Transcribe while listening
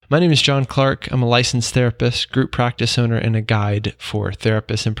My name is John Clark. I'm a licensed therapist, group practice owner, and a guide for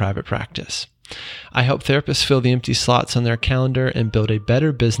therapists in private practice. I help therapists fill the empty slots on their calendar and build a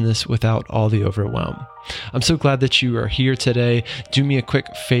better business without all the overwhelm. I'm so glad that you are here today. Do me a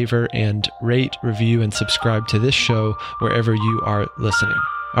quick favor and rate, review, and subscribe to this show wherever you are listening.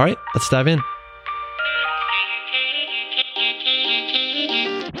 All right, let's dive in.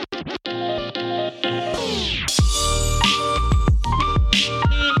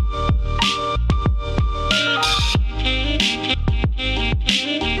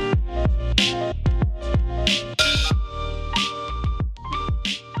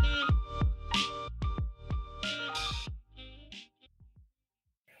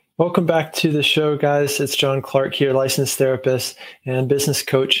 Welcome back to the show, guys. It's John Clark here, licensed therapist and business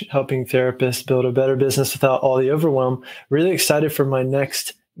coach, helping therapists build a better business without all the overwhelm. Really excited for my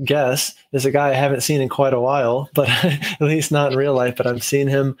next guest. Is a guy I haven't seen in quite a while, but at least not in real life, but I've seen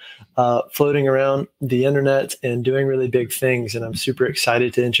him floating around the internet and doing really big things. And I'm super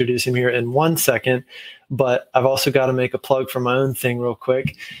excited to introduce him here in 1 second. But I've also got to make a plug for my own thing real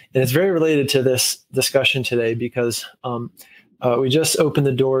quick. And it's very related to this discussion today because we just opened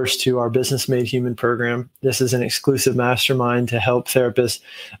the doors to our Business Made Human program. This is an exclusive mastermind to help therapists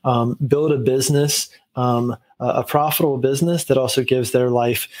build a business, a profitable business that also gives their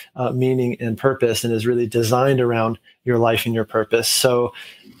life meaning and purpose and is really designed around your life and your purpose. So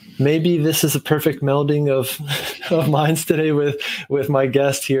maybe this is a perfect melding of minds today with my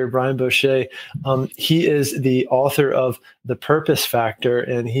guest here, Brian Bosché. He is the author of The Purpose Factor,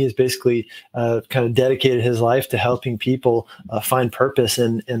 and he has basically kind of dedicated his life to helping people find purpose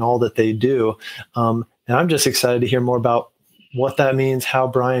in all that they do. And I'm just excited to hear more about what that means, how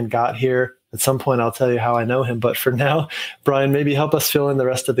Brian got here. At some point, I'll tell you how I know him. But for now, Brian, maybe help us fill in the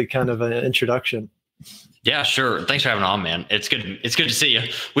rest of the kind of introduction. Yeah, sure. Thanks for having on, man. It's good. It's good to see you.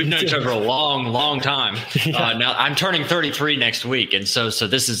 We've known each other a long time. Yeah. Now I'm turning 33 next week, and so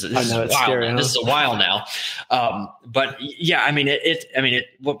this is a while. Scary, huh? This is a while now. But yeah, I mean, it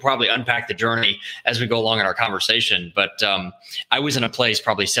will probably unpack the journey as we go along in our conversation. But I was in a place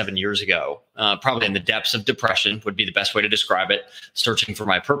probably 7 years ago, probably in the depths of depression would be the best way to describe it, searching for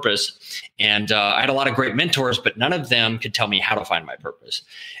my purpose. And I had a lot of great mentors, but none of them could tell me how to find my purpose.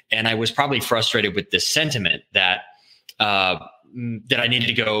 And I was probably frustrated with this sentiment that I needed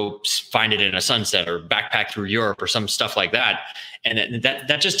to go find it in a sunset or backpack through Europe or some stuff like that. And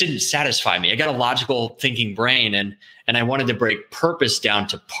that just didn't satisfy me. I got a logical thinking brain and I wanted to break purpose down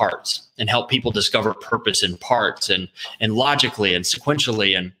to parts and help people discover purpose in parts and logically and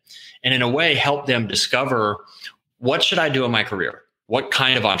sequentially and in a way help them discover what should I do in my career? What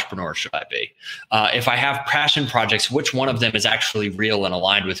kind of entrepreneur should I be? If I have passion projects, which one of them is actually real and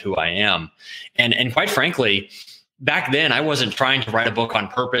aligned with who I am? And quite frankly, back then, I wasn't trying to write a book on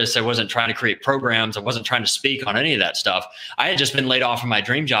purpose. I wasn't trying to create programs. I wasn't trying to speak on any of that stuff. I had just been laid off from my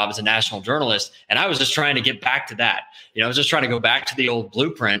dream job as a national journalist. And I was just trying to get back to that. I was just trying to go back to the old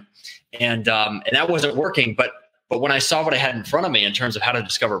blueprint. And that wasn't working. But when I saw what I had in front of me in terms of how to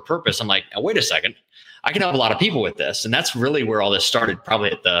discover purpose, I'm like, oh, wait a second. I can help a lot of people with this. And that's really where all this started,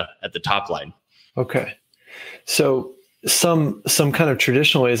 probably at the top line. Okay. So some kind of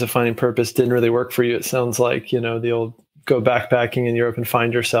traditional ways of finding purpose didn't really work for you. It sounds like, the old go backpacking in Europe and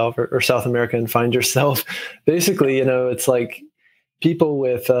find yourself or South America and find yourself. Basically, it's like people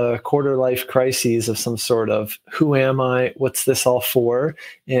with quarter life crises of some sort of who am I? What's this all for?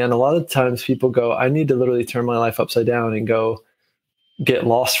 And a lot of times people go, I need to literally turn my life upside down and go get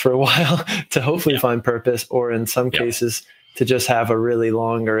lost for a while to hopefully find purpose, or in some cases to just have a really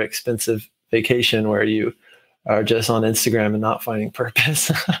long or expensive vacation where you are just on Instagram and not finding purpose.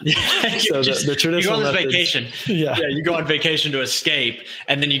 So the traditional you go on this methods, vacation. Yeah, you go on vacation to escape,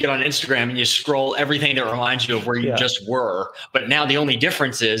 and then you get on Instagram and you scroll everything that reminds you of where you just were. But now the only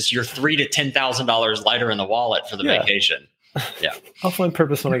difference is you're $3,000 to $10,000 lighter in the wallet for the vacation. Yeah, I'll find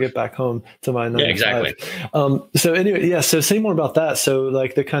purpose when I get back home to my 9 to 5. Exactly. So anyway, so say more about that. So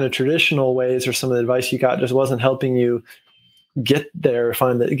like the kind of traditional ways or some of the advice you got just wasn't helping you get there,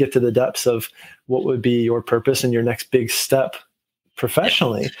 get to the depths of what would be your purpose and your next big step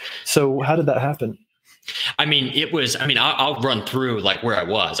professionally. So how did that happen? I'll run through like where I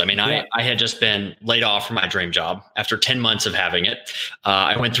was. I had just been laid off from my dream job after 10 months of having it.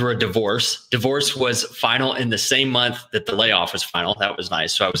 I went through a divorce. Divorce was final in the same month that the layoff was final. That was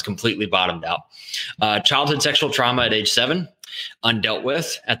nice. So I was completely bottomed out. Childhood sexual trauma at age 7, undealt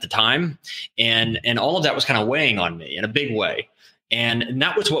with at the time. And all of that was kind of weighing on me in a big way. And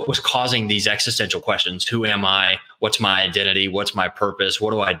that was what was causing these existential questions. Who am I? What's my identity? What's my purpose?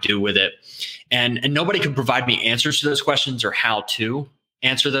 What do I do with it? And nobody could provide me answers to those questions or how to.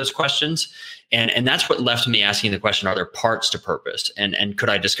 answer those questions. And that's what left me asking the question, are there parts to purpose? And could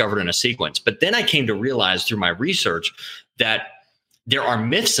I discover it in a sequence? But then I came to realize through my research that there are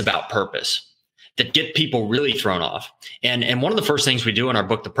myths about purpose that get people really thrown off. And one of the first things we do in our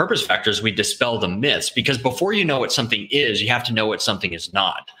book, The Purpose Factor, is we dispel the myths, because before you know what something is, you have to know what something is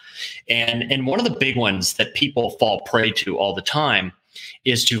not. And one of the big ones that people fall prey to all the time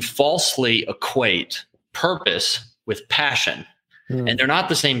is to falsely equate purpose with passion. And they're not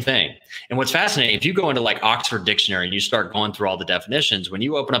the same thing. And what's fascinating, if you go into like Oxford Dictionary and you start going through all the definitions, when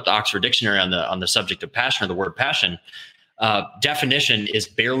you open up the Oxford Dictionary on the subject of passion, or the word passion, definition is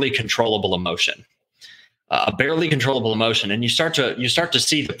barely controllable emotion. A barely controllable emotion. And you start to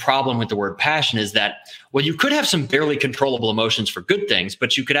see the problem with the word passion is that, well, you could have some barely controllable emotions for good things,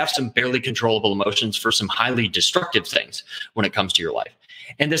 but you could have some barely controllable emotions for some highly destructive things when it comes to your life.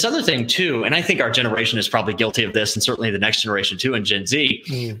 And this other thing too, and I think our generation is probably guilty of this, and certainly the next generation too, and Gen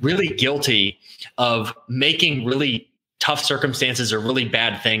Z, really guilty of making really tough circumstances or really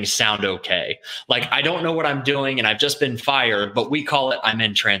bad things sound okay. Like, I don't know what I'm doing and I've just been fired, but we call it I'm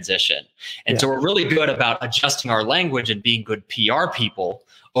in transition. And so we're really good about adjusting our language and being good PR people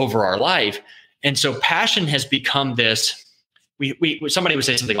over our life. And so passion has become this, somebody would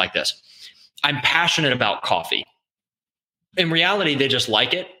say something like this: I'm passionate about coffee. In reality, they just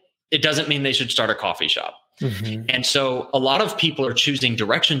like it. It doesn't mean they should start a coffee shop. And so a lot of people are choosing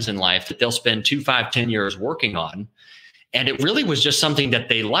directions in life that they'll spend 2, 5, 10 years working on. And it really was just something that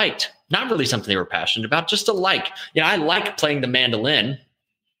they liked, not really something they were passionate about, just a like. I like playing the mandolin,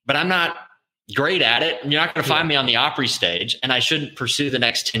 but I'm not great at it. And you're not going to find me on the Opry stage, and I shouldn't pursue the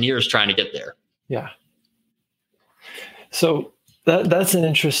next 10 years trying to get there. Yeah. So that's an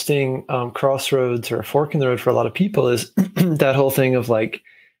interesting crossroads, or a fork in the road for a lot of people, is that whole thing of like,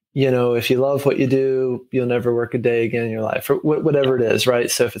 if you love what you do, you'll never work a day again in your life, or whatever it is,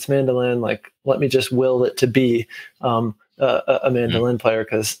 right? So if it's mandolin, like, let me just will it to be a mandolin player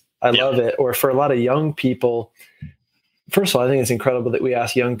because I love it. Or for a lot of young people, first of all, I think it's incredible that we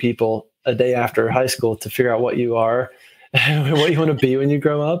ask young people a day after high school to figure out what you are and what you want to be when you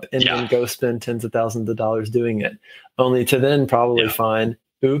grow up, and then go spend tens of thousands of dollars doing it, only to then probably find,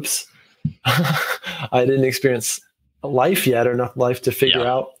 oops, I didn't experience life yet, or enough life to figure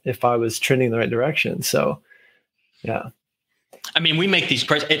out if I was trending in the right direction. So, yeah. I mean, we make these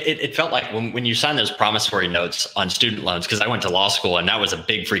crazy. It felt like when you sign those promissory notes on student loans, because I went to law school and that was a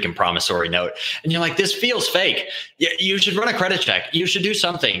big freaking promissory note. And you're like, this feels fake. You should run a credit check. You should do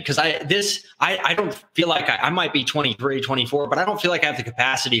something, because I don't feel like I might be 23, 24, but I don't feel like I have the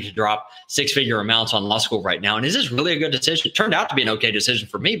capacity to drop 6-figure amounts on law school right now. And is this really a good decision? It turned out to be an okay decision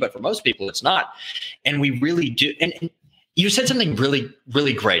for me, but for most people, it's not. And we really do. And you said something really,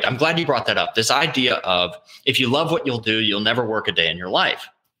 really great. I'm glad you brought that up. This idea of, if you love what you'll do, you'll never work a day in your life.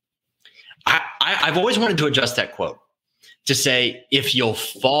 I've always wanted to adjust that quote to say, if you'll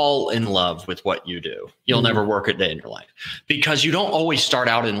fall in love with what you do, you'll never work a day in your life, because you don't always start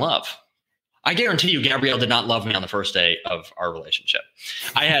out in love. I guarantee you, Gabrielle did not love me on the first day of our relationship.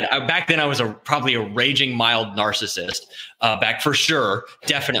 Back then I was probably a raging mild narcissist, back for sure.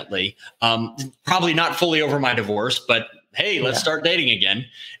 Definitely. Probably not fully over my divorce, but hey, let's start dating again.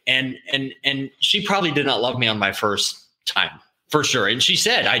 And she probably did not love me on my first time, for sure. And she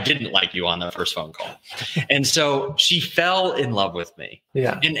said, I didn't like you on the first phone call. And so she fell in love with me.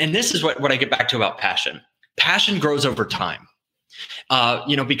 Yeah. And this is what I get back to about passion. Passion grows over time.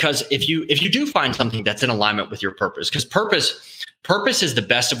 Because if you do find something that's in alignment with your purpose, because purpose is the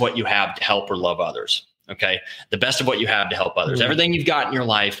best of what you have to help or love others. Okay. The best of what you have to help others. Everything you've got in your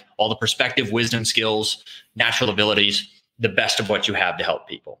life, all the perspective, wisdom, skills, natural abilities, the best of what you have to help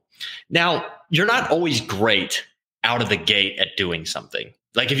people. Now, you're not always great out of the gate at doing something.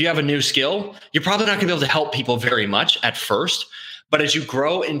 Like, if you have a new skill, you're probably not going to be able to help people very much at first. But as you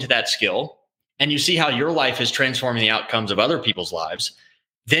grow into that skill and you see how your life is transforming the outcomes of other people's lives,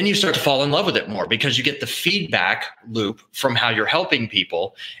 then you start to fall in love with it more, because you get the feedback loop from how you're helping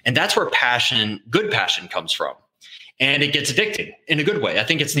people. And that's where good passion comes from. And it gets addicting in a good way. I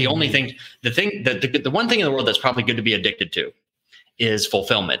think it's the only thing, the one thing in the world that's probably good to be addicted to is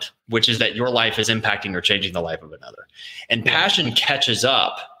fulfillment, which is that your life is impacting or changing the life of another. And passion catches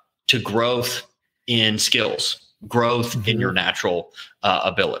up to growth in skills, growth in your natural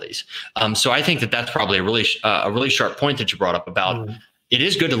abilities. So I think that's probably a really sharp point that you brought up about it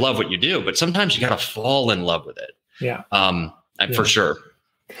is good to love what you do, but sometimes you got to fall in love with it. Yeah. For sure.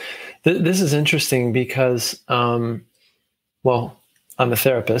 This is interesting because, I'm a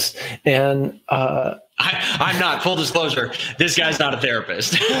therapist, and I'm not. Full disclosure, this guy's not a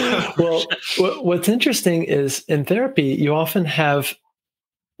therapist. Well, what's interesting is in therapy, you often have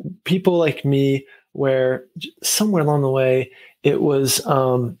people like me where somewhere along the way, it was,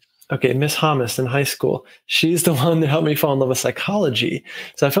 okay, Miss Hamas in high school. She's the one that helped me fall in love with psychology.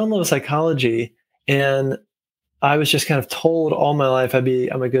 So I fell in love with psychology, and I was just kind of told all my life I'm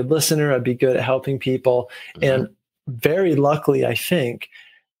a good listener. I'd be good at helping people. And very luckily, I think,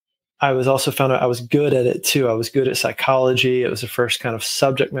 I was also found out I was good at it too. I was good at psychology. It was the first kind of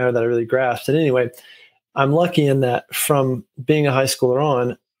subject matter that I really grasped. And anyway, I'm lucky in that from being a high schooler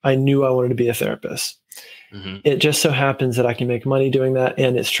on, I knew I wanted to be a therapist. It just so happens that I can make money doing that,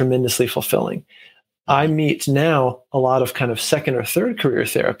 and it's tremendously fulfilling. I meet now a lot of kind of second or third career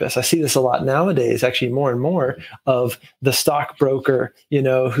therapists. I see this a lot nowadays, actually more and more, of the stockbroker,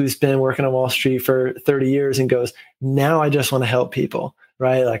 who's been working on Wall Street for 30 years and goes, now I just want to help people,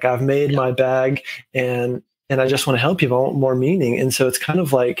 right? Like I've made my bag and I just want to help people. I want more meaning. And so it's kind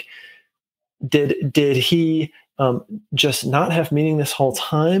of like, did he just not have meaning this whole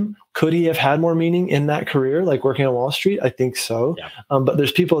time? Could he have had more meaning in that career, like working on Wall Street? I think so. Yeah. But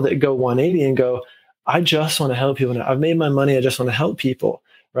there's people that go 180 and go, I just want to help people. I've made my money. I just want to help people.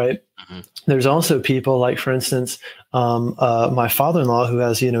 Right. There's also people like, for instance, my father-in-law who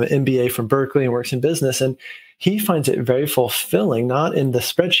has, an MBA from Berkeley and works in business. And he finds it very fulfilling, not in the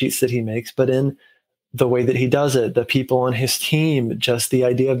spreadsheets that he makes, but in the way that he does it, the people on his team, just the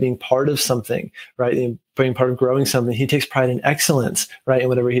idea of being part of something, right? And being part of growing something. He takes pride in excellence, right? In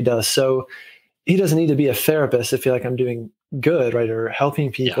whatever he does. So he doesn't need to be a therapist to feel like I'm doing good, right? Or helping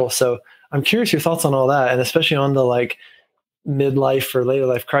people. Yeah. So I'm curious your thoughts on all that. And especially on the like midlife or later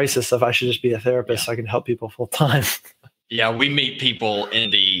life crisis of I should just be a therapist so I can help people full time. Yeah, we meet people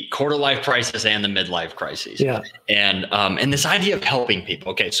in the quarter life crisis and the midlife crisis. Yeah. And this idea of helping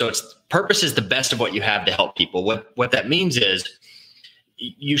people. Okay, so purpose is the best of what you have to help people. What that means is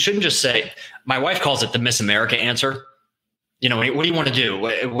you shouldn't just say, my wife calls it the Miss America answer. What do you want to do?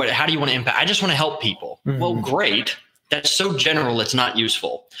 How do you want to impact? I just want to help people. Well, great. That's so general, it's not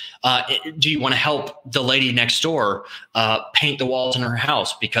useful. Do you want to help the lady next door paint the walls in her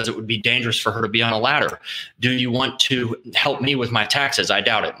house because it would be dangerous for her to be on a ladder? Do you want to help me with my taxes? I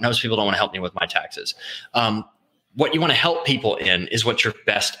doubt it. Most people don't want to help me with my taxes. What you want to help people in is what you're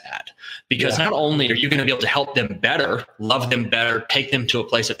best at. Because not only are you going to be able to help them better, love them better, take them to a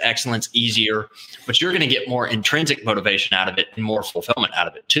place of excellence easier, but you're going to get more intrinsic motivation out of it and more fulfillment out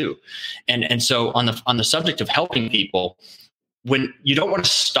of it too. And so on the subject of helping people, when you don't want to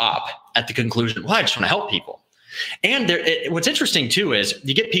stop at the conclusion, well, I just want to help people. And what's interesting too is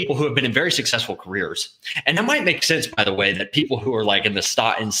you get people who have been in very successful careers, and that might make sense, by the way, that people who are like in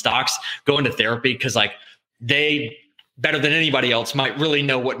stocks go into therapy because like they better than anybody else might really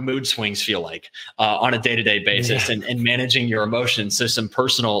know what mood swings feel like on a day-to-day basis and managing your emotions. So some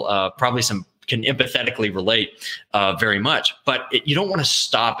personal, probably some can empathetically relate very much, but you don't want to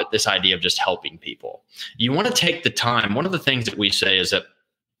stop at this idea of just helping people. You want to take the time. One of the things that we say is that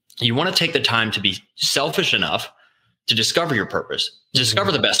you want to take the time to be selfish enough to discover your purpose, to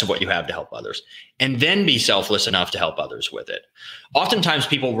discover the best of what you have to help others, and then be selfless enough to help others with it. Oftentimes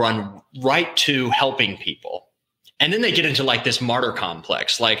people run right to helping people. And then they get into like this martyr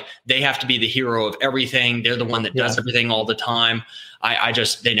complex, like they have to be the hero of everything. They're the one that does everything all the time.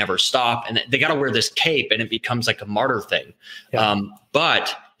 They never stop, and they got to wear this cape, and it becomes like a martyr thing. Yeah.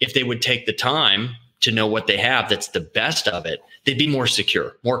 But if they would take the time to know what they have, that's the best of it, they'd be more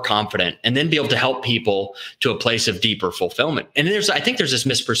secure, more confident, and then be able to help people to a place of deeper fulfillment. And I think there's this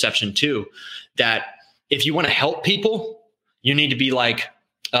misperception too, that if you want to help people, you need to be like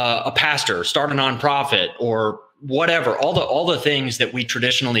a pastor, start a nonprofit, or whatever, all the things that we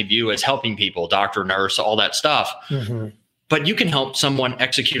traditionally view as helping people, doctor, nurse, all that stuff. But you can help someone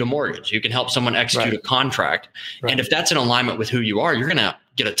execute a mortgage. You can help someone execute a contract. And if that's in alignment with who you are, you're going to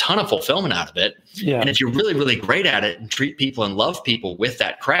get a ton of fulfillment out of it. And if you're really, really great at it and treat people and love people with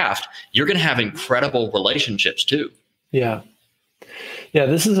that craft, you're going to have incredible relationships too. Yeah. Yeah.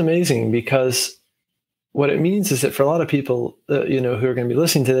 This is amazing, because what it means is that for a lot of people, who are going to be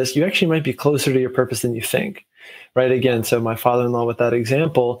listening to this, you actually might be closer to your purpose than you think. Right. Again, so my father-in-law with that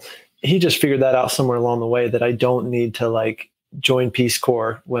example, he just figured that out somewhere along the way, that I don't need to like join Peace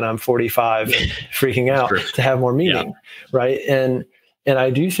Corps when I'm 45 freaking out to have more meaning. Right. And I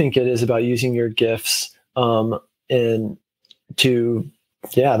do think it is about using your gifts and to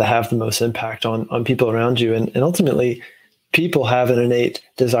have the most impact on people around you. And ultimately, people have an innate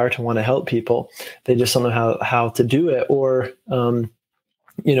desire to want to help people. They just don't know how to do it. Or,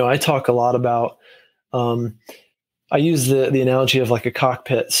 I talk a lot about, I use the analogy of like a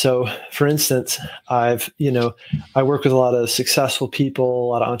cockpit. So for instance, I work with a lot of successful people, a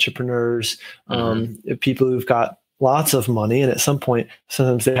lot of entrepreneurs, people who've got lots of money. And at some point,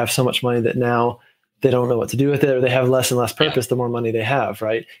 sometimes they have so much money that now they don't know what to do with it, or they have less and less purpose the more money they have,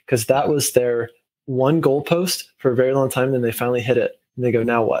 right? Because that was their one goalpost for a very long time. And then they finally hit it and they go,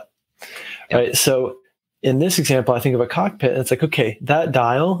 now what? Right. So in this example, I think of a cockpit and it's like, okay, that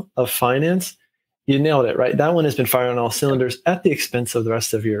dial of finance, you nailed it, right? That one has been firing on all cylinders at the expense of the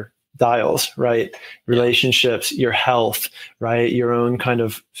rest of your dials, right? Relationships, your health, right? Your own kind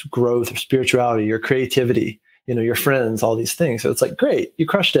of growth or spirituality, your creativity, your friends, all these things. So it's like, great, you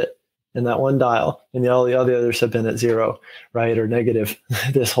crushed it in that one dial, and all the others have been at zero, right? Or negative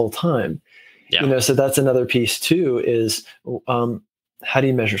this whole time. Yeah. So that's another piece too, is how do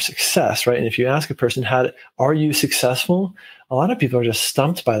you measure success, right? And if you ask a person, are you successful? A lot of people are just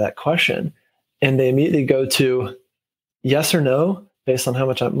stumped by that question. And they immediately go to yes or no based on how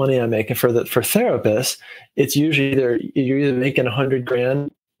much money I make. And for therapists, it's usually you're either making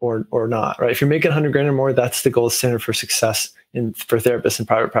 $100,000 or not, right? If you're making $100,000 or more, that's the gold standard for success for therapists in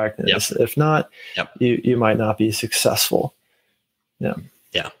private practice. If not, you might not be successful. Yeah.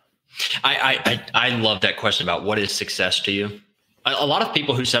 Yeah. I love that question about what is success to you. A lot of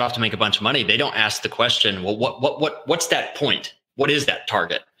people who set off to make a bunch of money, they don't ask the question, well, what's that point? What is that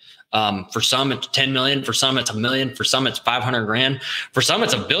target? For some, it's 10 million. For some, it's $1 million. For some, it's 500,000. For some,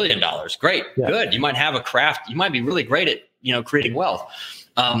 it's $1 billion. Great. Yeah. Good. You might have a craft. You might be really great at, creating wealth.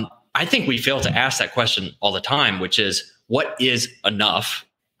 I think we fail to ask that question all the time, which is what is enough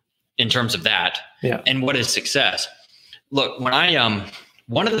in terms of that? Yeah. And what is success? Look, when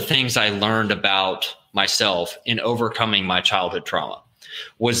one of the things I learned about myself in overcoming my childhood trauma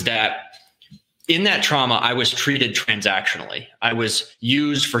was that in that trauma, I was treated transactionally. I was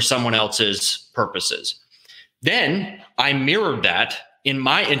used for someone else's purposes. Then I mirrored that in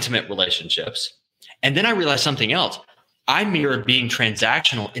my intimate relationships. And then I realized something else. I mirrored being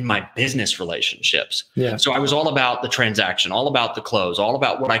transactional in my business relationships. Yeah. So I was all about the transaction, all about the close, all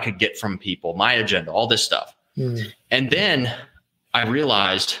about what I could get from people, my agenda, all this stuff. And then I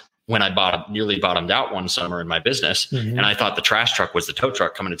realized when I nearly bottomed out one summer in my business, and I thought the trash truck was the tow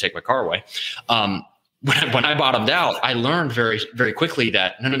truck coming to take my car away. When I bottomed out, I learned very, very quickly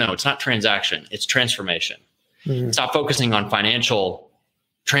that no, it's not transaction, it's transformation. Stop focusing on financial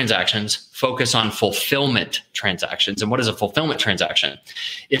transactions, focus on fulfillment transactions. And what is a fulfillment transaction?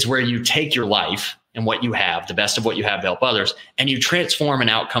 It's where you take your life and what you have, the best of what you have to help others, and you transform an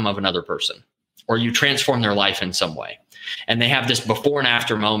outcome of another person, or you transform their life in some way. And they have this before and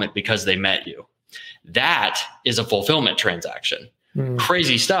after moment because they met you. That is a fulfillment transaction.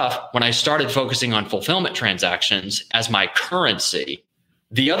 Crazy stuff. When I started focusing on fulfillment transactions as my currency,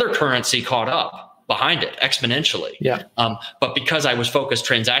 the other currency caught up behind it exponentially. Yeah. But because I was focused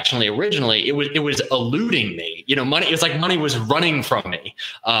transactionally originally, it was eluding me. Money. It was like money was running from me,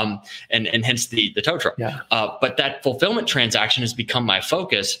 and hence the tow truck. Yeah. But that fulfillment transaction has become my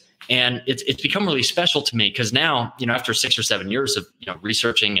focus. And it's become really special to me because now, after 6 or 7 years of,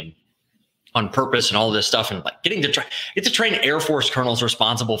 researching and on purpose and all this stuff, and like get to train Air Force colonels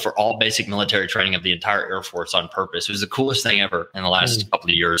responsible for all basic military training of the entire Air Force on purpose. It was the coolest thing ever in the last couple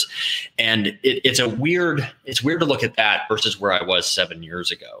of years. And it's weird to look at that versus where I was 7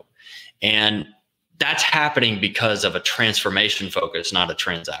 years ago. And that's happening because of a transformation focus, not a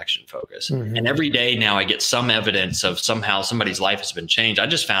transaction focus. And every day now I get some evidence of somehow somebody's life has been changed. I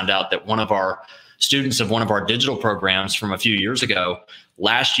just found out that one of our students of one of our digital programs from a few years ago,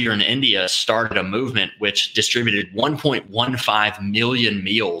 last year in India, started a movement which distributed 1.15 million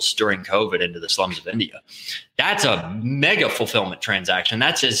meals during COVID into the slums of India. That's a mega fulfillment transaction.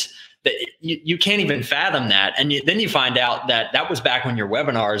 That's just that you can't even fathom that. And then you find out that was back when your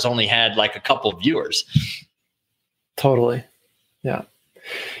webinars only had like a couple of viewers. Totally. Yeah.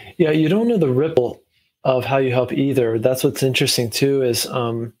 Yeah. You don't know the ripple of how you help either. That's what's interesting too, is,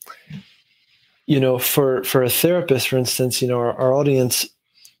 for a therapist, for instance, our audience,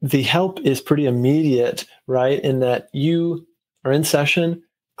 the help is pretty immediate, right? In that you are in session,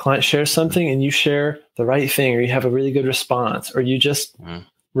 client shares something and you share the right thing, or you have a really good response, or you just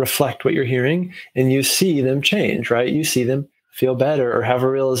reflect what you're hearing and you see them change, right? You see them feel better or have a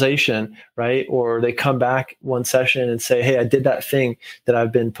realization, right? Or they come back one session and say, hey, I did that thing that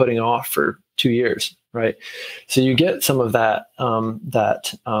I've been putting off for 2 years, right? So you get some of that,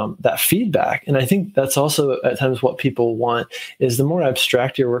 that feedback. And I think that's also at times what people want is the more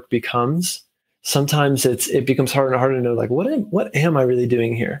abstract your work becomes, sometimes it becomes harder and harder to know, like, what am I really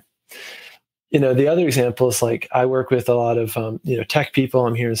doing here? The other example is like, I work with a lot of, tech people.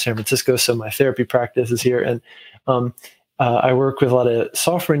 I'm here in San Francisco, so my therapy practice is here. And I work with a lot of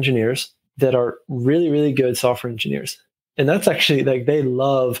software engineers that are really, really good software engineers. And that's actually like, they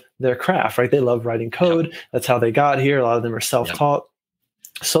love their craft, right? They love writing code. Yep. That's how they got here. A lot of them are self-taught.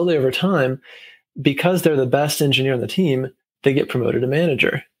 Yep. Slowly over time, because they're the best engineer on the team, they get promoted to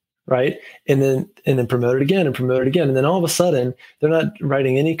manager, right? And then promoted again and promoted again. And then all of a sudden, they're not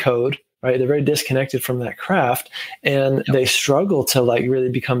writing any code, right? They're very disconnected from that craft, and they struggle to like really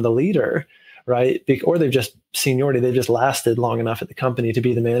become the leader, right? Or they've just seniority. They've just lasted long enough at the company to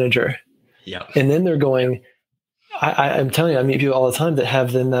be the manager. Yeah. And then they're going, I'm telling you, I meet people all the time that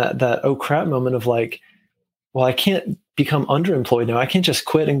have then that oh crap moment of like, well, I can't become underemployed now. I can't just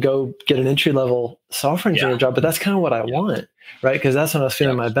quit and go get an entry-level software engineer job, but that's kind of what I want, right? Because that's when I was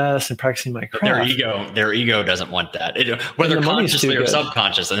feeling my best and practicing my craft. Their ego doesn't want that. Whether consciously or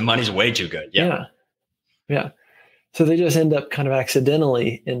subconsciously, the money's way too good. Yeah. So they just end up kind of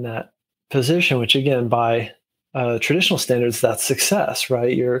accidentally in that position, which again, by traditional standards, that's success,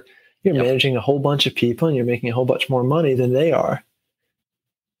 right? You're managing a whole bunch of people and you're making a whole bunch more money than they are.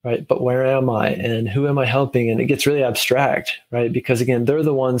 Right. But where am I and who am I helping? And it gets really abstract, right? Because again, they're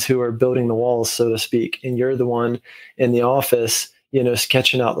the ones who are building the walls, so to speak. And you're the one in the office,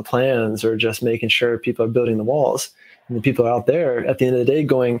 sketching out the plans or just making sure people are building the walls. And the people out there at the end of the day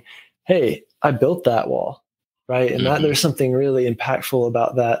going, hey, I built that wall. Right. And that there's something really impactful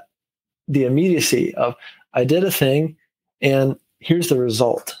about that. The immediacy of I did a thing and here's the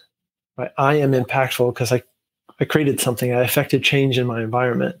result. Right. I am impactful because I created something. I affected change in my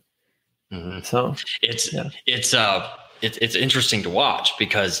environment. So it's interesting to watch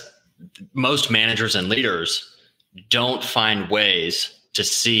because most managers and leaders don't find ways to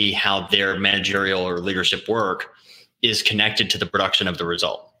see how their managerial or leadership work is connected to the production of the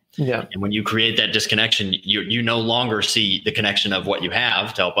result. Yeah. And when you create that disconnection, you no longer see the connection of what you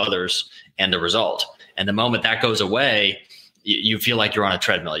have to help others and the result. And the moment that goes away, you feel like you're on a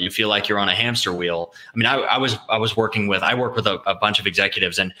treadmill. You feel like you're on a hamster wheel. I mean, I work with a bunch of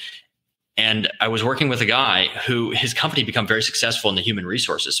executives and I was working with a guy who his company become very successful in the human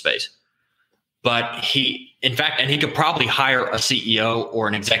resources space. But he could probably hire a CEO or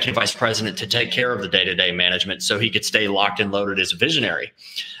an executive vice president to take care of the day-to-day management so he could stay locked and loaded as a visionary.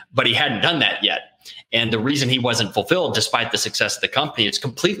 But he hadn't done that yet. And the reason he wasn't fulfilled, despite the success of the company, is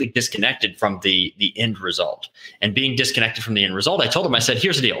completely disconnected from the end result. And being disconnected from the end result, I told him, I said,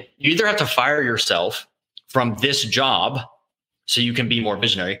 here's the deal. You either have to fire yourself from this job so you can be more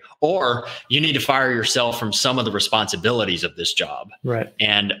visionary, or you need to fire yourself from some of the responsibilities of this job, right?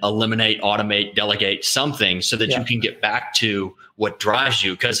 And eliminate, automate, delegate something so that you can get back to what drives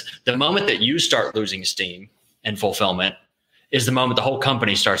you. Because the moment that you start losing steam and fulfillment is the moment the whole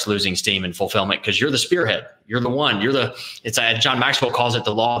company starts losing steam and fulfillment, because you're the spearhead. You're the one. It's John Maxwell calls it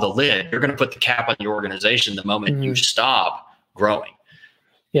the law of the lid. You're going to put the cap on your organization the moment you stop growing.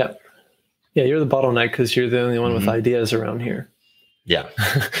 Yeah. Yeah. You're the bottleneck because you're the only one with ideas around here. Yeah.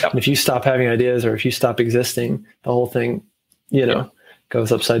 And if you stop having ideas or if you stop existing, the whole thing,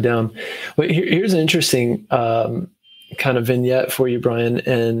 goes upside down. But here's an interesting kind of vignette for you, Brian.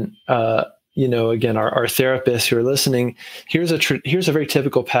 And, again, our therapists who are listening, here's a very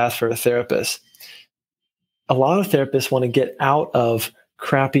typical path for a therapist. A lot of therapists want to get out of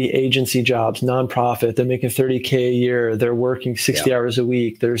crappy agency jobs, nonprofit. They're making $30K a year. They're working 60 hours a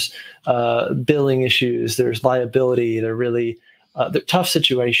week. There's billing issues. There's liability. They're tough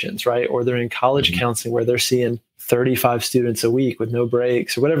situations, right? Or they're in college counseling where they're seeing 35 students a week with no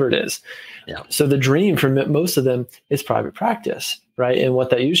breaks or whatever it is. Yeah. So the dream for most of them is private practice, right? And what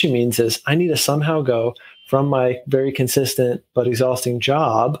that usually means is I need to somehow go from my very consistent but exhausting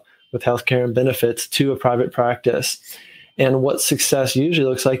job with healthcare and benefits to a private practice. And what success usually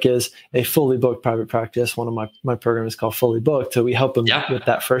looks like is a fully booked private practice. One of my program is called Fully Booked. So we help them with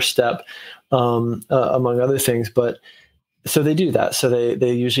that first step, among other things. But so they do that. So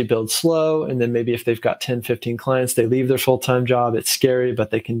they usually build slow. And then maybe if they've got 10, 15 clients, they leave their full-time job. It's scary,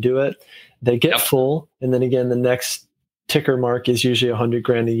 but they can do it. They get full. And then again, the next ticker mark is usually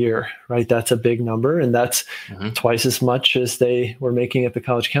 $100,000 a year, right? That's a big number. And that's twice as much as they were making at the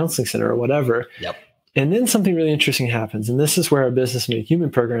college counseling center or whatever. Yep. And then something really interesting happens. And this is where our Business Made Human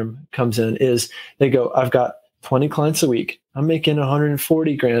program comes in, is they go, I've got 20 clients a week. I'm making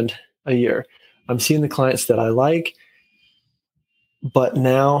 $140,000 a year. I'm seeing the clients that I like. But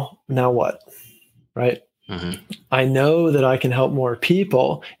now what, right? I know that I can help more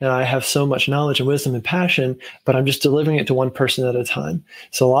people and I have so much knowledge and wisdom and passion, but I'm just delivering it to one person at a time.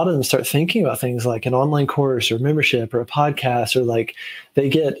 So a lot of them start thinking about things like an online course or membership or a podcast, or like they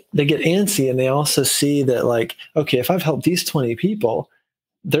get antsy, and they also see that like, okay, if I've helped these 20 people,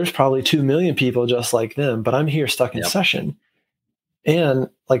 there's probably 2 million people just like them, but I'm here stuck in session. And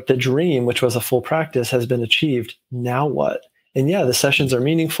like the dream, which was a full practice, has been achieved. Now what? And yeah, the sessions are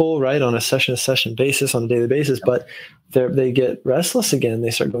meaningful, right? On a session basis, on a daily basis, but they get restless again.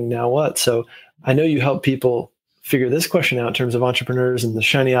 They start going, now what? So I know you help people figure this question out in terms of entrepreneurs and the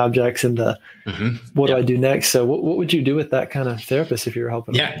shiny objects and the what do I do next? So what would you do with that kind of therapist if you were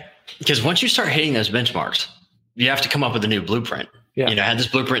helping them? Yeah, because once you start hitting those benchmarks, you have to come up with a new blueprint. Yeah. You know, had this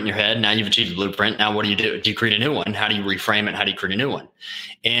blueprint in your head. Now you've achieved the blueprint. Now what do you do? Do you create a new one? How do you reframe it? How do you create a new one?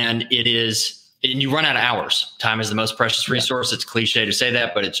 And you run out of hours. Time is the most precious resource. It's cliche to say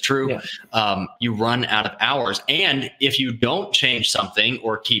that, but it's true. Yeah. You run out of hours. And if you don't change something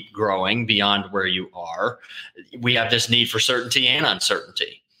or keep growing beyond where you are, we have this need for certainty and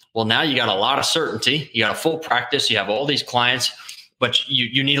uncertainty. Well, now you got a lot of certainty. You got a full practice. You have all these clients, but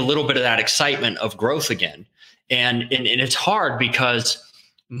you need a little bit of that excitement of growth again. And it's hard because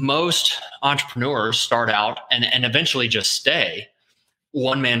most entrepreneurs start out and eventually just stay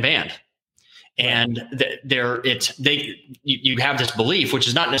one-man band. And you have this belief, which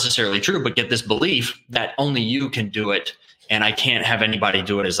is not necessarily true, but get this belief that only you can do it, and I can't have anybody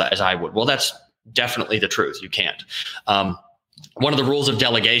do it as I would. Well, that's definitely the truth. You can't. One of the rules of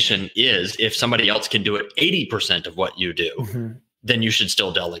delegation is if somebody else can do it 80% of what you do, then you should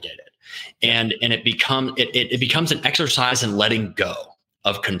still delegate it. And it becomes an exercise in letting go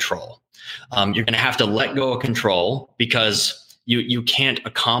of control. You're going to have to let go of control because you can't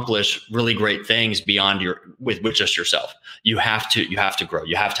accomplish really great things beyond with just yourself. You have to grow.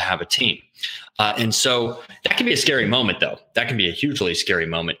 You have to have a team. And so that can be a scary moment, though. That can be a hugely scary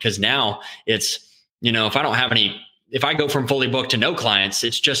moment because now it's, if I go from fully booked to no clients,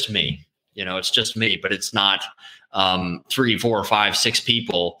 it's just me. It's just me, but it's not 3, 4, 5, 6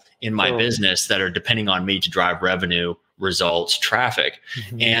 people in my business that are depending on me to drive revenue, results, traffic.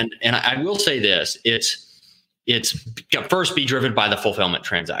 And I will say this, it's first be driven by the fulfillment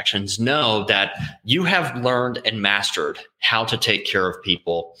transactions. Know that you have learned and mastered how to take care of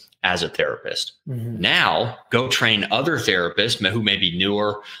people as a therapist. Now go train other therapists who may be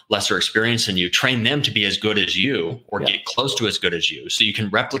newer, lesser experienced than you, train them to be as good as you or get close to as good as you. So you can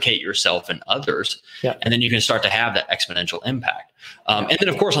replicate yourself and others. And then you can start to have that exponential impact. And then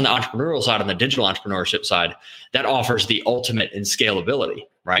of course, on the entrepreneurial side, on the digital entrepreneurship side, that offers the ultimate in scalability,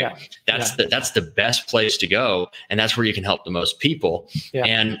 right? That's the best place to go. And that's where you can help the most people.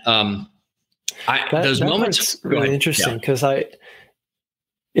 And those moments really interesting because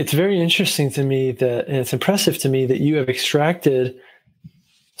it's very interesting to me and it's impressive to me that you have extracted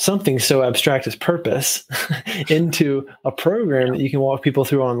something so abstract as purpose into a program that you can walk people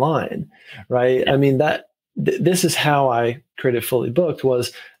through online, right? I mean, this is how I created Fully Booked.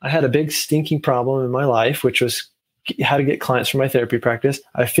 Was I had a big stinking problem in my life, which was how to get clients for my therapy practice.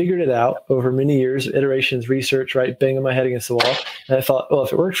 I figured it out over many years, iterations, research, right? Banging my head against the wall. And I thought, well,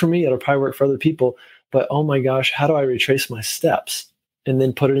 if it worked for me, it'll probably work for other people. But oh my gosh, how do I retrace my steps? And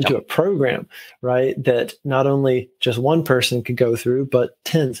then put it into a program, right? That not only just one person could go through, but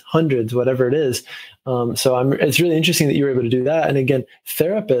tens, hundreds, whatever it is. It's really interesting that you were able to do that. And again,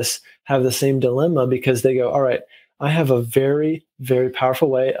 therapists have the same dilemma because they go, all right, I have a very, very powerful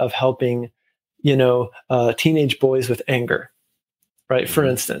way of helping, teenage boys with anger, right? For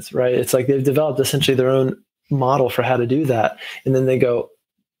instance, right? It's like they've developed essentially their own model for how to do that. And then they go,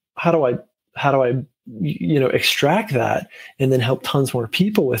 how do I extract that and then help tons more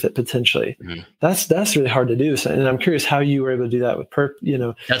people with it potentially. That's really hard to do. So, and I'm curious how you were able to do that with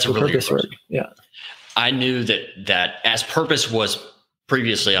that's a really purpose work. Yeah. I knew that as purpose was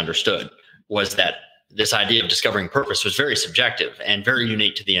previously understood, was that this idea of discovering purpose was very subjective and very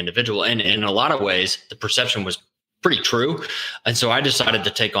unique to the individual. And in a lot of ways, the perception was pretty true. And so I decided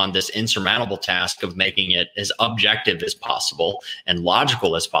to take on this insurmountable task of making it as objective as possible and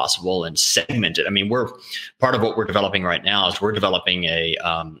logical as possible and segmented. I mean, part of what we're developing right now is we're developing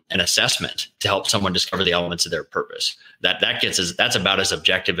an assessment to help someone discover the elements of their purpose. That's about as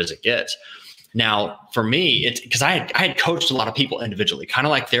objective as it gets. Now, for me, it's because I had coached a lot of people individually, kind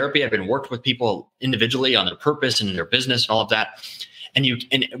of like therapy. I've been worked with people individually on their purpose and their business and all of that. And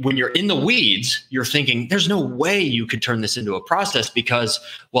when you're in the weeds, you're thinking, there's no way you could turn this into a process because,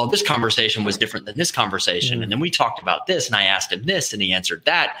 well, this conversation was different than this conversation. And then we talked about this and I asked him this and he answered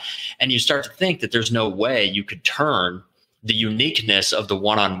that. And you start to think that there's no way you could turn the uniqueness of the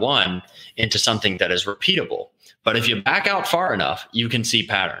one-on-one into something that is repeatable. But if you back out far enough, you can see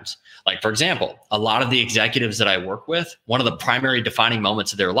patterns. Like, for example, a lot of the executives that I work with, one of the primary defining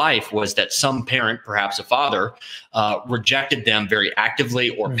moments of their life was that some parent, perhaps a father, rejected them very actively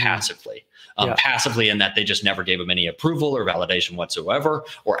or passively. passively in that they just never gave them any approval or validation whatsoever,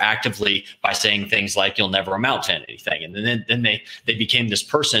 or actively by saying things like, you'll never amount to anything. And then they became this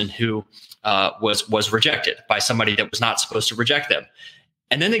person who was rejected by somebody that was not supposed to reject them.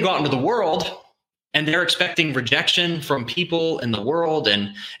 And then they go out into the world and they're expecting rejection from people in the world.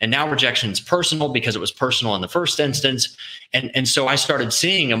 And now rejection is personal because it was personal in the first instance. And so I started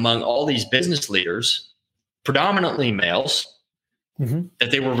seeing among all these business leaders, predominantly males, that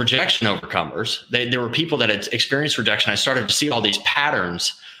they were rejection overcomers. There were people that had experienced rejection. I started to see all these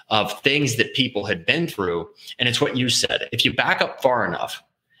patterns of things that people had been through. And it's what you said. If you back up far enough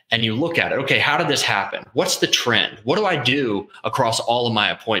and you look at it, okay, how did this happen? What's the trend? What do I do across all of my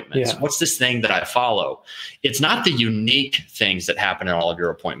appointments? What's this thing that I follow? It's not the unique things that happen in all of your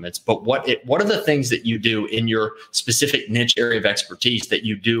appointments, but what are the things that you do in your specific niche area of expertise that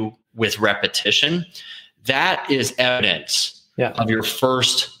you do with repetition? That is evidence of your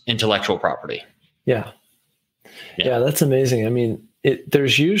first intellectual property. Yeah, that's amazing. I mean,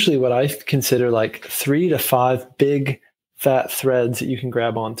 there's usually what I consider like 3 to 5 big fat threads that you can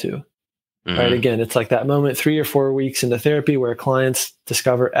grab onto. Right. Again, it's like that moment 3 or 4 weeks into therapy where clients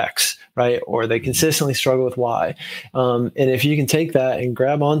discover X, right? Or they consistently struggle with Y. And if you can take that and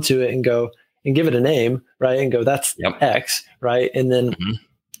grab onto it and go and give it a name, right? And go, that's X, right? And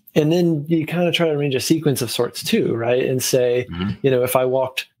then you kind of try to arrange a sequence of sorts too, right? And say, if I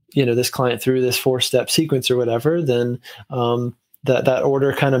walked, this client through this 4-step sequence or whatever, then that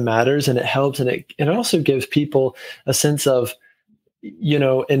order kind of matters, and it helps. And it also gives people a sense of,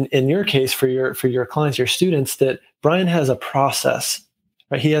 in your case, for your clients, your students, that Brian has a process,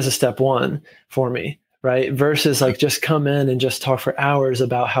 right? He has a step 1 for me, right? Versus like just come in and just talk for hours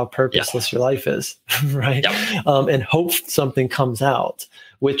about how purposeless your life is, right? And hope something comes out,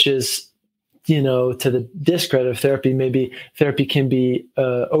 which is, to the discredit of therapy, maybe therapy can be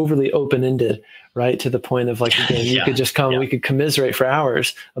overly open-ended, right? To the point of like, again, you could just come, we could commiserate for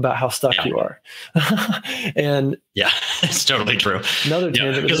hours about how stuck you are. And it's totally true. Another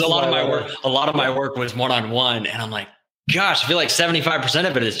tangent, because a lot of my work was one-on-one, and I'm like, gosh, I feel like 75%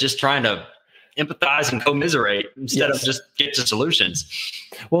 of it is just trying to empathize and commiserate instead of just get to solutions.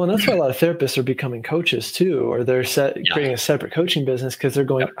 Well, and that's why a lot of therapists are becoming coaches too, or they're creating a separate coaching business because they're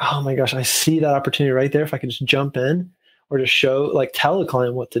going, oh my gosh, I see that opportunity right there. If I could just jump in or just tell a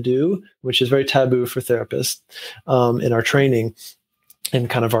client what to do, which is very taboo for therapists in our training and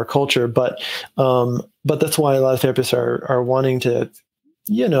kind of our culture. But that's why a lot of therapists are wanting to,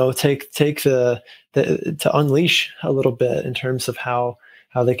 take to unleash a little bit in terms of how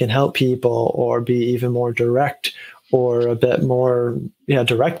they can help people, or be even more direct, or a bit more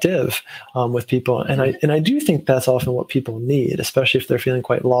directive with people. And I do think that's often what people need, especially if they're feeling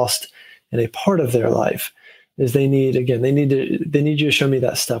quite lost in a part of their life, is they need you to show me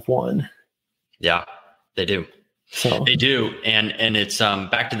that step 1. Yeah, they do. So they do. And it's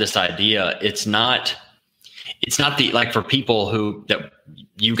back to this idea. It's not the, like, for people that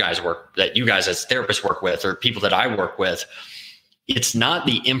you guys as therapists work with, or people that I work with, it's not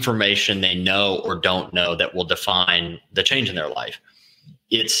the information they know or don't know that will define the change in their life.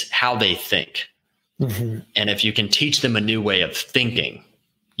 It's how they think. And if you can teach them a new way of thinking,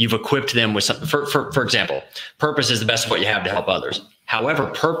 you've equipped them with something. For example, purpose is the best of what you have to help others. However,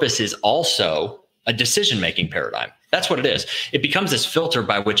 purpose is also a decision-making paradigm. That's what it is. It becomes this filter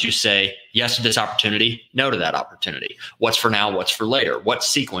by which you say yes to this opportunity, no to that opportunity. What's for now? What's for later? What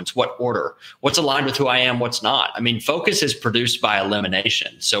sequence? What order? What's aligned with who I am? What's not? I mean, focus is produced by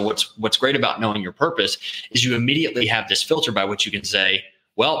elimination. So what's great about knowing your purpose is you immediately have this filter by which you can say,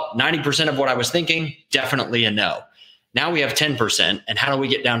 well, 90% of what I was thinking, definitely a no. Now we have 10%. And how do we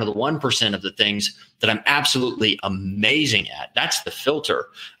get down to the 1% of the things that I'm absolutely amazing at? That's the filter.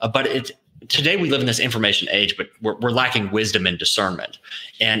 Today we live in this information age, but we're lacking wisdom and discernment.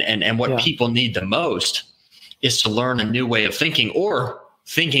 And what people need the most is to learn a new way of thinking, or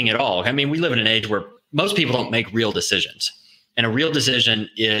thinking at all. I mean, we live in an age where most people don't make real decisions. And a real decision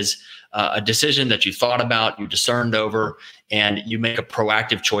is a decision that you thought about, you discerned over, and you make a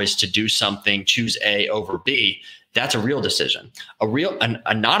proactive choice to do something, choose A over B. That's a real decision.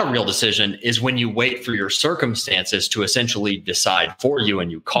 A not a real decision is when you wait for your circumstances to essentially decide for you and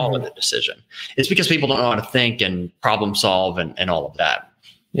you call it a decision. It's because people don't know how to think and problem solve and all of that.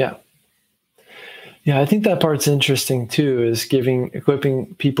 Yeah. Yeah, I think that part's interesting too, is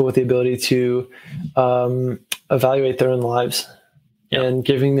equipping people with the ability to evaluate their own lives and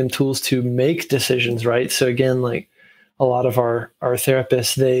giving them tools to make decisions, right? So again, like, a lot of our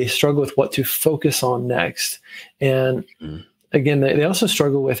therapists, they struggle with what to focus on next. And again, they also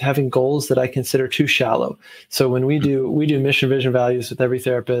struggle with having goals that I consider too shallow. So when we do mission, vision, values with every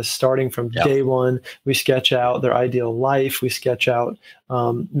therapist, starting from day one, we sketch out their ideal life. We sketch out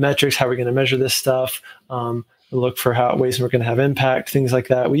metrics, how we're going to measure this stuff, look for ways we're going to have impact, things like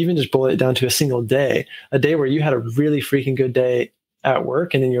that. We even just boil it down to a single day, a day where you had a really freaking good day at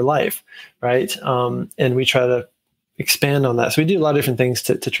work and in your life, right? And we try to expand on that. So we do a lot of different things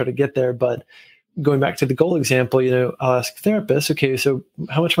to try to get there. But going back to the goal example, I'll ask therapists, okay, so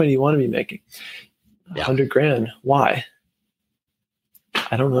how much money do you want to be making? 100 grand. Why?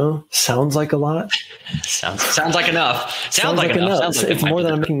 I don't know. Sounds like a lot. Sounds like enough. Sounds like enough. It's more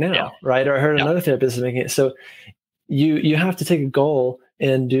than I'm making now, right? Or I heard another therapist is making it. So you have to take a goal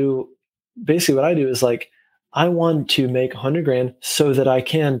and do basically what I do is like, I want to make 100 grand so that I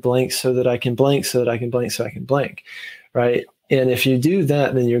can blank, so that I can blank, so that I can blank, so I can blank, right? And if you do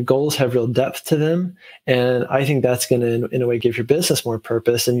that, then your goals have real depth to them. And I think that's going to, in a way, give your business more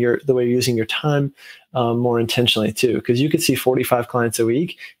purpose and the way you're using your time more intentionally too. Because you could see 45 clients a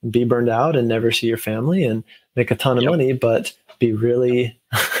week and be burned out and never see your family and make a ton of money, but be really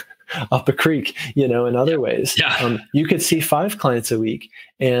up a creek, in other ways. Yeah. You could see 5 clients a week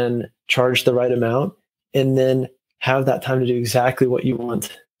and charge the right amount and then have that time to do exactly what you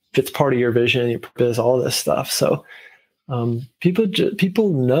want. If it's part of your vision, your purpose, all this stuff. So people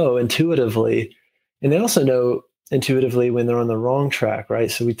know intuitively, and they also know intuitively when they're on the wrong track,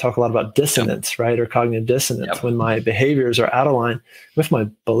 right? So we talk a lot about dissonance, right? Or cognitive dissonance, when my behaviors are out of line with my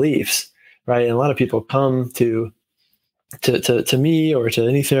beliefs, right? And a lot of people come to me or to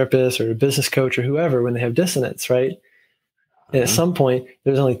any therapist or a business coach or whoever when they have dissonance, right? And at some point,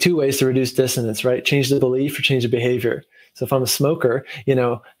 there's only 2 ways to reduce dissonance, right? Change the belief or change the behavior. So if I'm a smoker,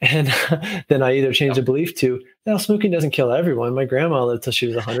 and then I either change the belief to, no, smoking doesn't kill everyone. My grandma lived till she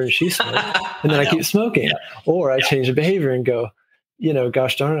was 100 and she smoked, and then I keep smoking. Yeah. Or I change the behavior and go,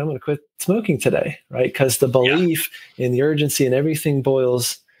 gosh darn it, I'm going to quit smoking today, right? Because the belief and the urgency and everything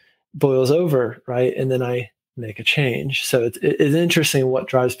boils over, right? And then I make a change. So it's interesting what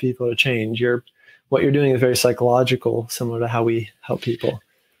drives people to change. What you're doing is very psychological, similar to how we help people.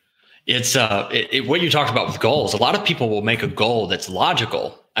 It's what you talked about with goals. A lot of people will make a goal that's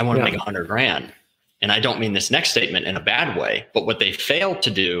logical. I want to make 100 grand. And I don't mean this next statement in a bad way, but what they fail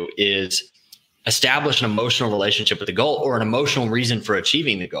to do is establish an emotional relationship with the goal or an emotional reason for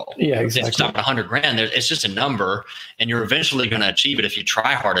achieving the goal. Yeah, exactly. It's not 100 grand. It's just a number, and you're eventually going to achieve it if you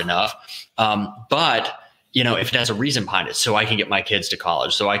try hard enough. But if it has a reason behind it, so I can get my kids to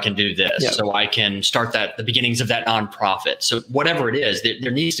college, so I can do this, so I can start the beginnings of that nonprofit. So whatever it is,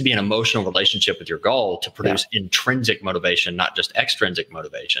 there needs to be an emotional relationship with your goal to produce intrinsic motivation, not just extrinsic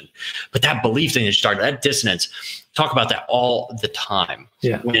motivation. But that belief thing that you started, that dissonance, talk about that all the time.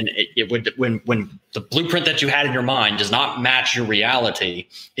 Yeah. When when the blueprint that you had in your mind does not match your reality,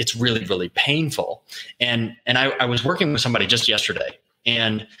 it's really, really painful. And I was working with somebody just yesterday,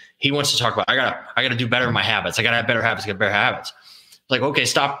 and he wants to talk about, I gotta do better in my habits. I gotta have better habits, get better habits. Like, okay,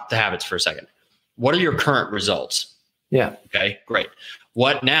 stop the habits for a second. What are your current results? Yeah. Okay, great.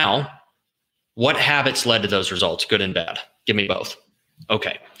 What habits led to those results, good and bad? Give me both.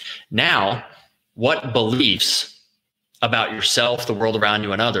 Okay. Now, what beliefs about yourself, the world around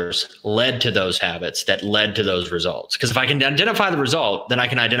you, and others led to those habits that led to those results? Because if I can identify the result, then I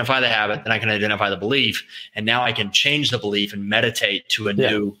can identify the habit, then I can identify the belief, and now I can change the belief and meditate to a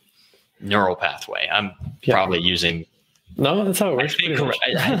new neural pathway. I'm probably using that's how it works.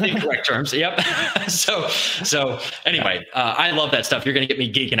 I think correct terms. Yep. So anyway, I love that stuff. You're going to get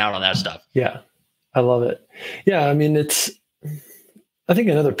me geeking out on that stuff. Yeah, I love it. Yeah, I mean, I think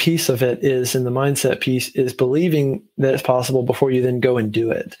another piece of it is, in the mindset piece, is believing that it's possible before you then go and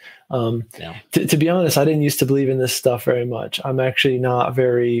do it. To be honest, I didn't used to believe in this stuff very much. I'm actually not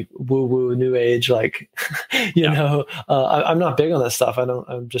very woo-woo new age, like, I'm not big on that stuff.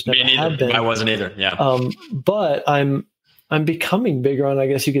 I'm just never have been. I wasn't either. Yeah. But I'm becoming bigger on, I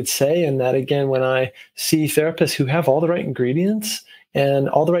guess you could say. And that, again, when I see therapists who have all the right ingredients and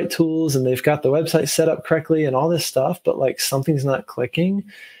all the right tools, and they've got the website set up correctly and all this stuff, but like something's not clicking,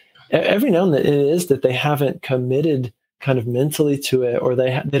 every now and then it is that they haven't committed kind of mentally to it, or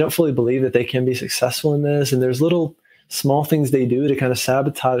they don't fully believe that they can be successful in this. And there's little small things they do to kind of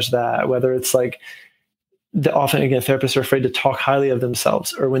sabotage that, whether it's like, often, again, therapists are afraid to talk highly of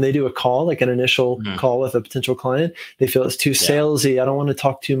themselves, or when they do a call, like an initial call with a potential client, they feel it's too salesy. I don't want to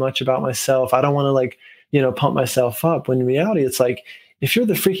talk too much about myself. I don't want to pump myself up. When in reality, it's like, if you're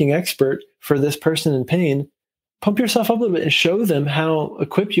the freaking expert for this person in pain, pump yourself up a little bit and show them how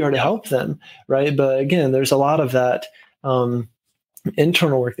equipped you are to help them. Right. But again, there's a lot of that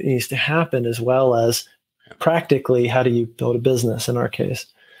internal work that needs to happen, as well as practically, how do you build a business in our case?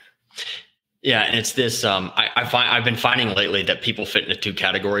 Yeah, and it's this. I've been finding lately that people fit into two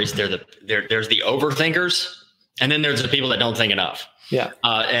categories. There's the overthinkers, and then there's the people that don't think enough. Yeah,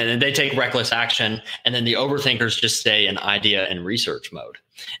 and they take reckless action, and then the overthinkers just stay in idea and research mode.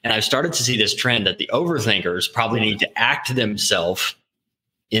 And I've started to see this trend that the overthinkers probably need to act themselves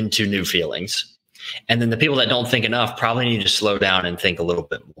into new feelings, and then the people that don't think enough probably need to slow down and think a little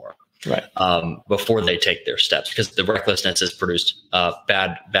bit more. Right. Before they take their steps, because the recklessness has produced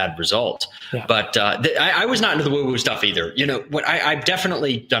bad results. Yeah. But I was not into the woo-woo stuff either. I've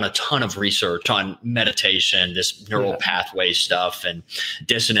definitely done a ton of research on meditation, this neural pathway stuff, and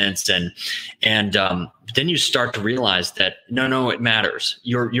dissonance, and then you start to realize that no, it matters.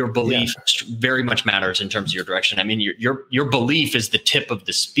 Your belief very much matters in terms of your direction. I mean, your belief is the tip of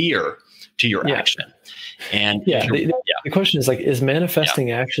the spear to your action. And the question is, like, is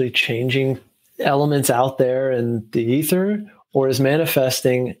manifesting actually changing elements out there in the ether, or is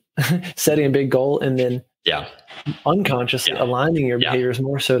manifesting setting a big goal and then unconsciously aligning your behaviors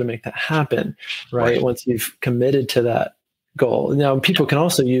more so to make that happen, right? Once you've committed to that goal. Now, people can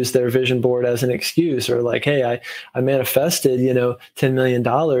also use their vision board as an excuse, or like, hey, I manifested, $10 million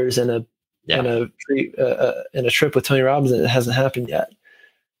in a trip with Tony Robbins, and it hasn't happened yet,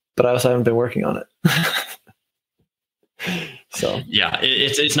 but I also haven't been working on it. So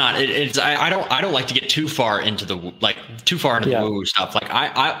it's not. I don't like to get too far into the woo-woo stuff.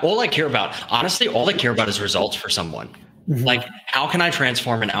 Like all I care about is results for someone. Mm-hmm. Like, how can I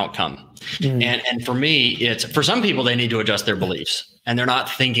transform an outcome? Mm-hmm. And for me, for some people, they need to adjust their beliefs, and they're not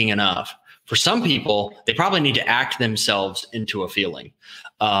thinking enough. For some people, they probably need to act themselves into a feeling,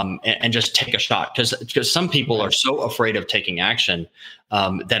 and just take a shot, because some people are so afraid of taking action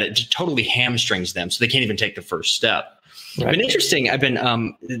that it just totally hamstrings them, so they can't even take the first step. Right. It's been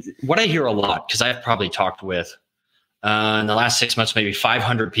interesting. What I hear a lot, because I've probably talked with in the last 6 months, maybe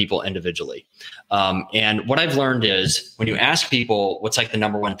 500 people individually. And what I've learned is, when you ask people what's like the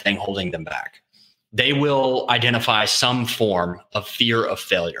number one thing holding them back, they will identify some form of fear of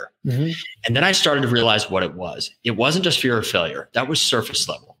failure. Mm-hmm. And then I started to realize what it was. It wasn't just fear of failure. That was surface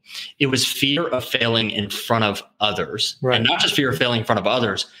level. It was fear of failing in front of others. Right. And not just fear of failing in front of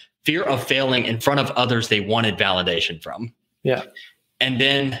others, fear of failing in front of others they wanted validation from. Yeah. And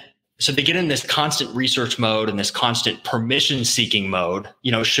then, so they get in this constant research mode and this constant permission seeking mode.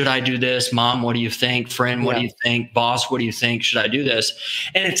 Should I do this? Mom, what do you think? Friend, what do you think? Boss, what do you think? Should I do this?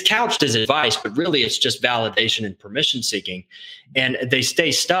 And it's couched as advice, but really it's just validation and permission seeking. And they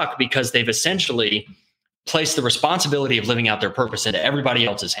stay stuck because they've essentially placed the responsibility of living out their purpose into everybody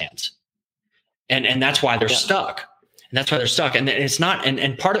else's hands. And that's why they're stuck. And that's why they're stuck. And it's not,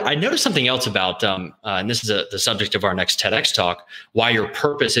 and part of, I noticed something else about, and this is the subject of our next TEDx talk, why your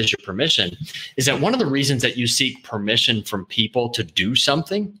purpose is your permission, is that one of the reasons that you seek permission from people to do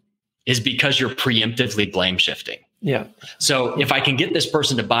something is because you're preemptively blame shifting. Yeah. So if I can get this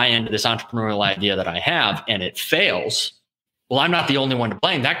person to buy into this entrepreneurial idea that I have, and it fails, well, I'm not the only one to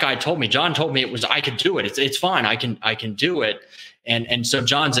blame. That guy told me, John told me I could do it. It's fine. I can do it. And so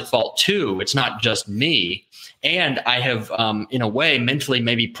John's at fault too. It's not just me. And I have, in a way, mentally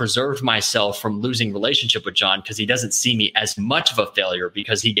maybe preserved myself from losing relationship with John, because he doesn't see me as much of a failure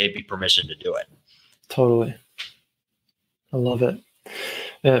because he gave me permission to do it. Totally. I love it.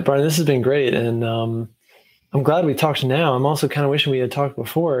 Brian, this has been great. And I'm glad we talked now. I'm also kind of wishing we had talked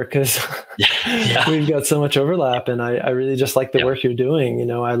before, because we've got so much overlap, and I really just like the work you're doing.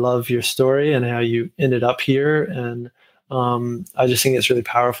 I love your story and how you ended up here. And I just think it's really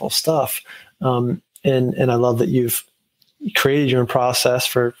powerful stuff. And I love that you've created your own process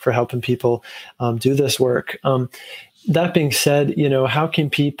for helping people do this work. That being said, how can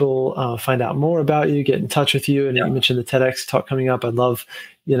people find out more about you, get in touch with you? And you mentioned the TEDx talk coming up. I'd love,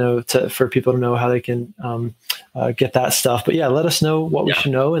 for people to know how they can get that stuff. But let us know what we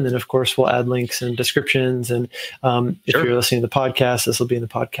should know. And then, of course, we'll add links and descriptions. And if you're listening to the podcast, this will be in the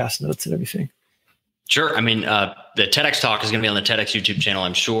podcast notes and everything. Sure. I mean, the TEDx talk is going to be on the TEDx YouTube channel,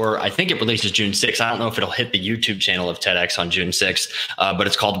 I'm sure. I think it releases June 6th. I don't know if it'll hit the YouTube channel of TEDx on June 6th, but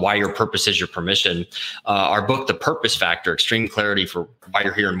it's called Why Your Purpose is Your Permission. Our book, The Purpose Factor, Extreme Clarity for Why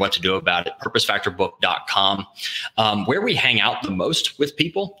You're Here and What to Do About It, purposefactorbook.com. Where we hang out the most with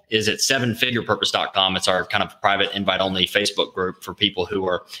people is at sevenfigurepurpose.com. It's our kind of private invite-only Facebook group for people who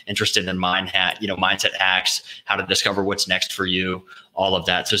are interested in mindset hacks, how to discover what's next for you, all of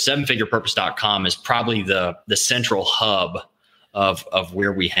that. So sevenfigurepurpose.com is probably the central hub of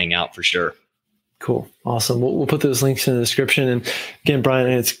where we hang out for sure. Cool. Awesome. We'll put those links in the description. And again, Brian,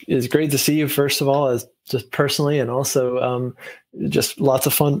 it's great to see you, first of all, as just personally, and also just lots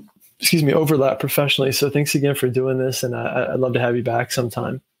of fun overlap professionally. So thanks again for doing this. And I'd love to have you back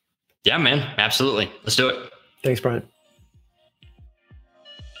sometime. Yeah, man. Absolutely. Let's do it. Thanks, Brian.